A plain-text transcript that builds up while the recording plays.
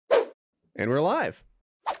And we're live.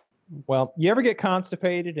 Well, you ever get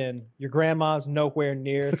constipated and your grandma's nowhere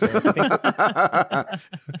near to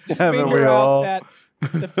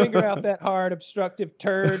figure out that hard obstructive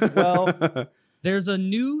turd? Well, there's a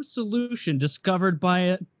new solution discovered by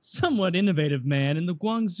a somewhat innovative man in the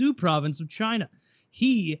Guangzhou province of China.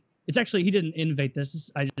 He didn't innovate this.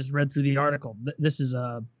 I just read through the article. This is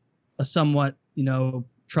a somewhat,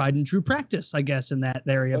 tried and true practice, I guess, in that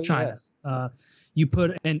area of China. Yes. You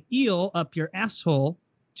put an eel up your asshole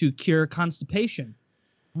to cure constipation.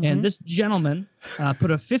 Mm-hmm. And this gentleman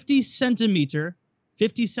put a 50 centimeter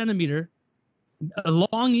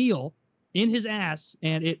long eel in his ass,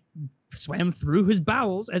 and it swam through his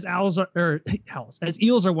bowels as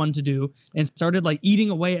eels are wont to do, and started eating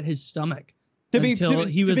away at his stomach. To be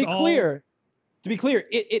clear,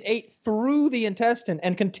 it ate through the intestine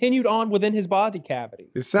and continued on within his body cavity.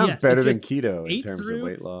 It sounds better than keto in terms of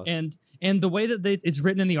weight loss. And the way that it's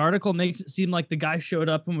written in the article makes it seem like the guy showed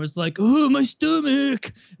up and was like, "Oh, my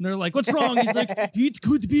stomach." And they're like, "What's wrong?" He's like, "It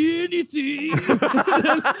could be anything."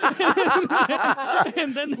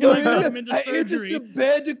 And then they got him into surgery. I ate a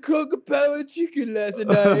bad Coca Power chicken last night,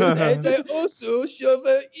 and I also shoved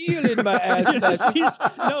an eel in my ass.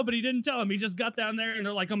 No, but he didn't tell him. He just got down there, and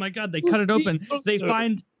they're like, "Oh my God!" They cut it open. They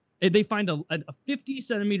find a 50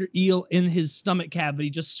 centimeter eel in his stomach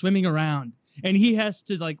cavity, just swimming around. And he has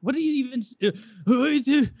to what do you even? I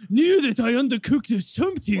knew that I undercooked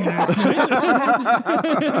something last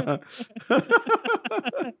night.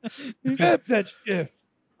 That chef.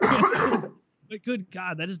 But good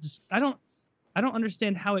God, that is just, I don't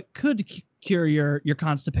understand how it could cure your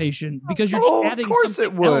constipation, because you're just adding. Of course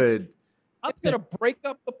it would. It's gonna break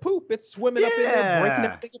up the poop. It's swimming up in there, breaking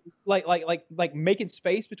everything, like making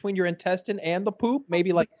space between your intestine and the poop. Maybe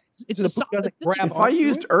so the poop doesn't grab. If I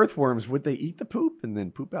used earthworms, would they eat the poop and then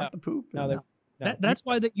poop out the poop? No. That's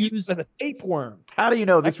why they use a tapeworm. How do you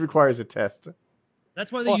know this requires a test?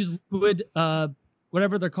 That's why they use liquid,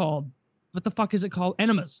 whatever they're called. What the fuck is it called?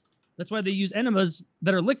 Enemas. That's why they use enemas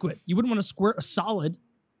that are liquid. You wouldn't want to squirt a solid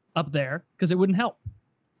up there because it wouldn't help.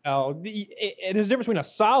 Oh, there's a difference between a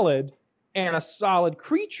solid and a solid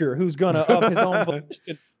creature who's gonna of his own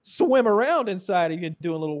volition swim around inside of you and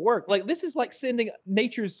do a little work. This is like sending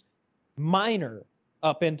nature's miner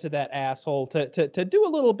up into that asshole to do a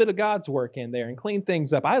little bit of God's work in there and clean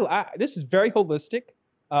things up. This is very holistic.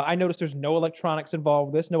 I noticed there's no electronics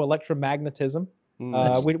involved with this, no electromagnetism,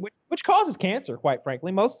 which causes cancer. Quite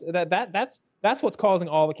frankly, that's what's causing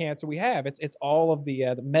all the cancer we have. It's all of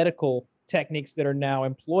the medical techniques that are now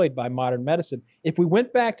employed by modern medicine. If we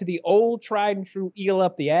went back to the old tried and true eel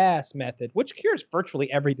up the ass method, which cures virtually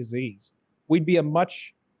every disease, we'd be a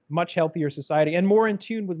much, much healthier society and more in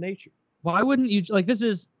tune with nature. Why wouldn't you,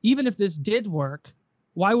 even if this did work,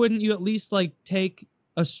 why wouldn't you at least take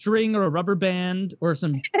a string or a rubber band or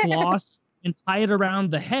some floss and tie it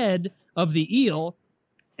around the head of the eel,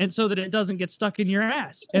 and so that it doesn't get stuck in your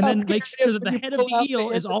ass, and then make sure that the head of the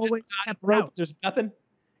eel is always kept out. There's nothing.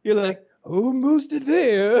 You're like, almost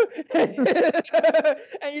there.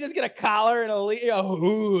 And you just get a collar and a lead.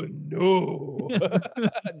 Oh, no.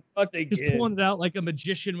 Just pulling it out like a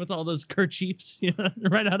magician with all those kerchiefs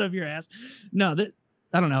right out of your ass. No,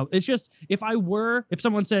 I don't know. It's just, if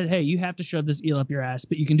someone said, "Hey, you have to shove this eel up your ass,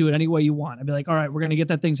 but you can do it any way you want," I'd be like, "All right, we're going to get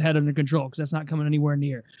that thing's head under control because that's not coming anywhere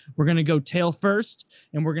near. We're going to go tail first,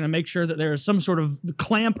 and we're going to make sure that there is some sort of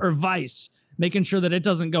clamp or vice, making sure that it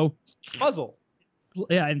doesn't go muzzle.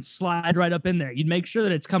 Yeah, and slide right up in there. You'd make sure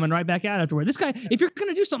that it's coming right back out afterward. This guy, if you're going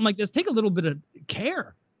to do something like this, take a little bit of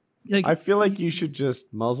care. I feel like you should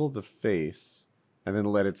just muzzle the face and then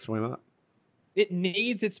let it swim up. It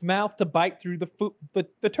needs its mouth to bite through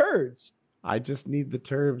the turds. I just need the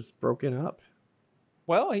turds broken up.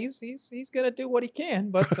 Well, he's gonna do what he can,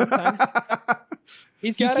 but sometimes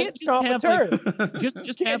he's got to stomp a turd.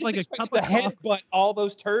 Just have a cup of head, but all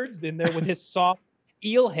those turds in there with his soft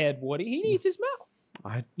eel head, Woody. He needs his mouth.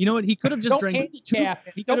 You know what? He could have just drank. He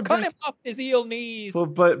could have cut him off his eel knees. Well,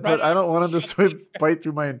 but I don't want him to bite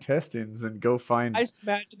through my intestines and go find. I just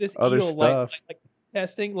imagine this other eel stuff. like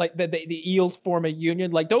testing, the eels form a union.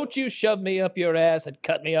 Like, don't you shove me up your ass and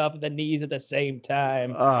cut me off at the knees at the same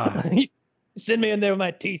time. Send me in there with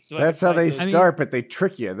my teeth. So that's how they start, but they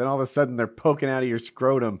trick you. Then all of a sudden they're poking out of your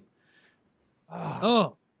scrotum.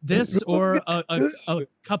 Oh. This or a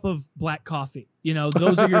cup of black coffee.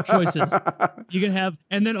 Those are your choices. You can have,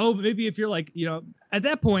 and then, maybe if you're at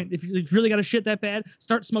that point, if you've really got to shit that bad,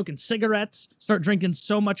 start smoking cigarettes, start drinking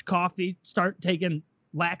so much coffee, start taking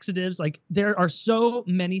laxatives. There are so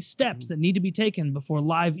many steps that need to be taken before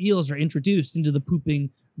live eels are introduced into the pooping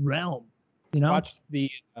realm. You know, Watched the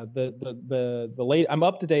late. I'm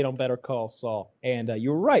up to date on Better Call Saul, and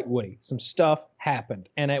you were right, Woody. Some stuff happened,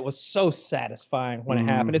 and it was so satisfying when it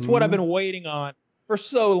happened. It's what I've been waiting on for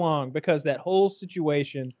so long, because that whole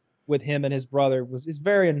situation with him and his brother is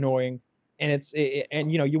very annoying, and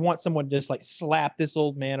and you know, you want someone to just like slap this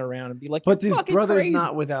old man around and be like, but this brother's crazy.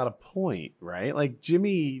 not without a point, right? Like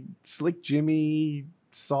Slick Jimmy,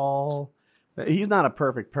 Saul, he's not a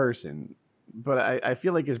perfect person. But I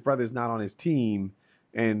feel like his brother's not on his team,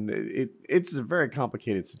 and it's a very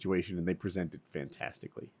complicated situation, and they present it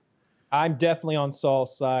fantastically. I'm definitely on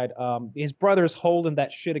Saul's side. His brother's holding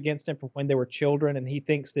that shit against him from when they were children, and he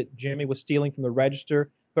thinks that Jimmy was stealing from the register.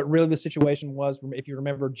 But really the situation was, if you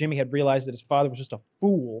remember, Jimmy had realized that his father was just a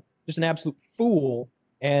fool, just an absolute fool,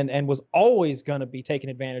 and was always going to be taken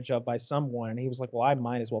advantage of by someone. And he was like, well, I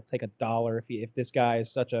might as well take $1 if this guy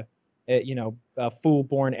is such a fool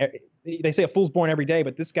born. They say a fool's born every day,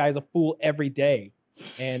 but this guy is a fool every day,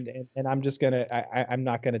 and I'm just I'm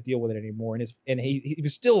not gonna deal with it anymore. And he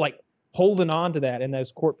was still like holding on to that in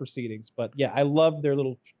those court proceedings. But yeah, I love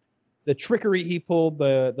the trickery he pulled,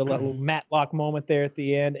 the little Matlock moment there at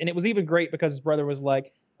the end, and it was even great because his brother was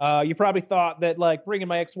like, you probably thought that like bringing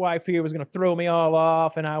my ex-wife here was gonna throw me all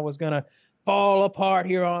off, and I was gonna fall apart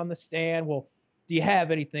here on the stand. Well, do you have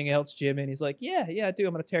anything else, Jimmy? And he's like, yeah, I do.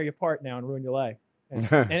 I'm gonna tear you apart now and ruin your life. And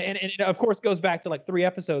it, of course, goes back to like 3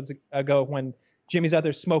 episodes ago when Jimmy's out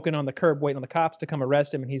there smoking on the curb waiting on the cops to come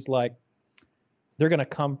arrest him, and he's like, they're going to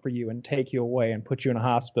come for you and take you away and put you in a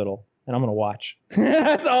hospital, and I'm going to watch.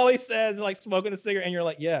 That's all he says, like smoking a cigarette, and you're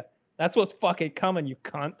like, yeah, that's what's fucking coming, you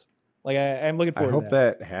cunt. Like, I'm looking forward to that. I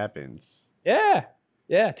hope that happens. Yeah,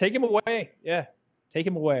 take him away. Yeah, take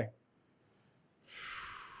him away.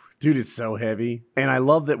 Dude, it's so heavy. And I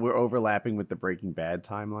love that we're overlapping with the Breaking Bad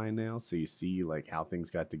timeline now. So you see like how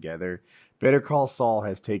things got together. Better Call Saul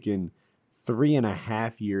has taken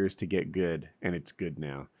 3.5 years to get good, and it's good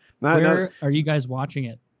now. Where are you guys watching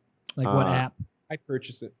it? Like what app? I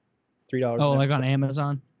purchased it. $3. Oh, like on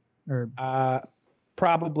Amazon? Or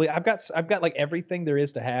probably. I've got like everything there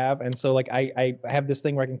is to have. And so like I have this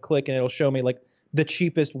thing where I can click and it'll show me like the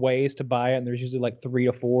cheapest ways to buy it. And there's usually like 3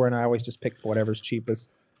 or 4, and I always just pick whatever's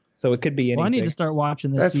cheapest. So it could be anything. Well, I need to start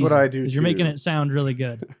watching this. That's season, what I do. You're making it sound really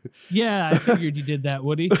good. Yeah, I figured you did that,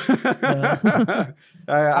 Woody.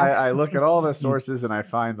 I look at all the sources and I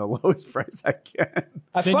find the lowest price I can.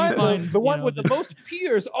 I find the one with the most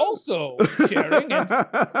peers also sharing. And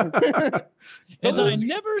I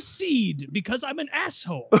never seed because I'm an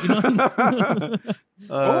asshole. You know?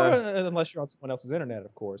 Or unless you're on someone else's internet,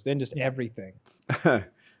 of course. Then just everything.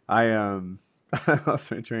 I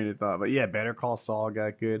lost my train of thought, but yeah, Better Call Saul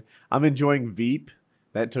got good. I'm enjoying Veep.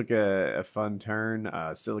 That took a fun turn.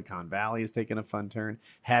 Silicon Valley is taking a fun turn.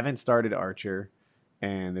 Haven't started Archer,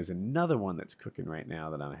 and there's another one that's cooking right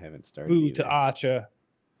now that I haven't started. Boo to Archer.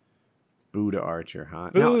 Boo to Archer,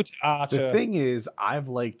 huh? Boo to Archer. The thing is, I've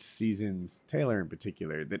liked seasons, Taylor in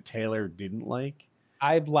particular, that Taylor didn't like.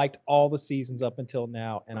 I've liked all the seasons up until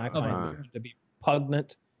now, and I find it to be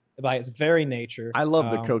repugnant by its very nature. I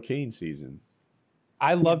love the cocaine season.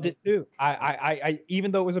 I loved it too. I even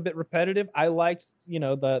though it was a bit repetitive, I liked,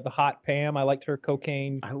 the hot Pam. I liked her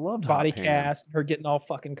cocaine body cast, her getting all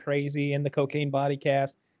fucking crazy in the cocaine body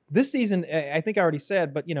cast. This season, I think I already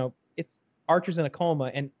said, but it's Archer's in a coma,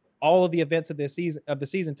 and all of the events of the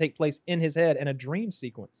season take place in his head in a dream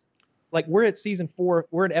sequence. Like we're at season 4,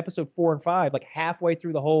 we're at episode 4 and 5, like halfway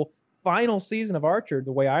through the whole final season of Archer,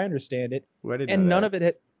 the way I understand it, and none of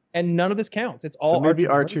it. And none of this counts. It's all. So maybe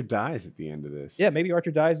Archer dies at the end of this. Yeah, maybe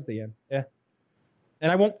Archer dies at the end. Yeah,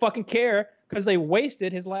 and I won't fucking care because they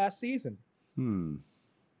wasted his last season.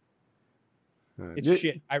 It's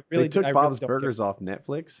shit. I really. They took Bob's Burgers off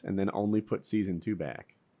Netflix and then only put season 2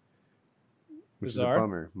 back, which is a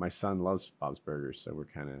bummer. My son loves Bob's Burgers, so we're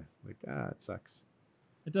kind of like, it sucks.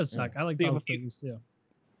 It does suck. I like Bob's Burgers too.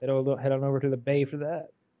 Head on over to the Bay for that.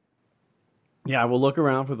 Yeah, we'll look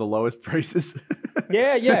around for the lowest prices.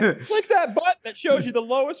 Yeah. Click that button that shows you the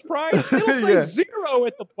lowest price. It'll say 0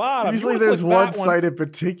 at the bottom. Usually there's one site in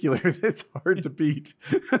particular that's hard to beat.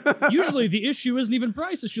 Usually the issue isn't even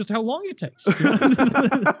price. It's just how long it takes.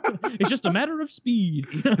 It's just a matter of speed.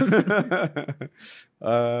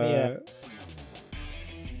 Yeah.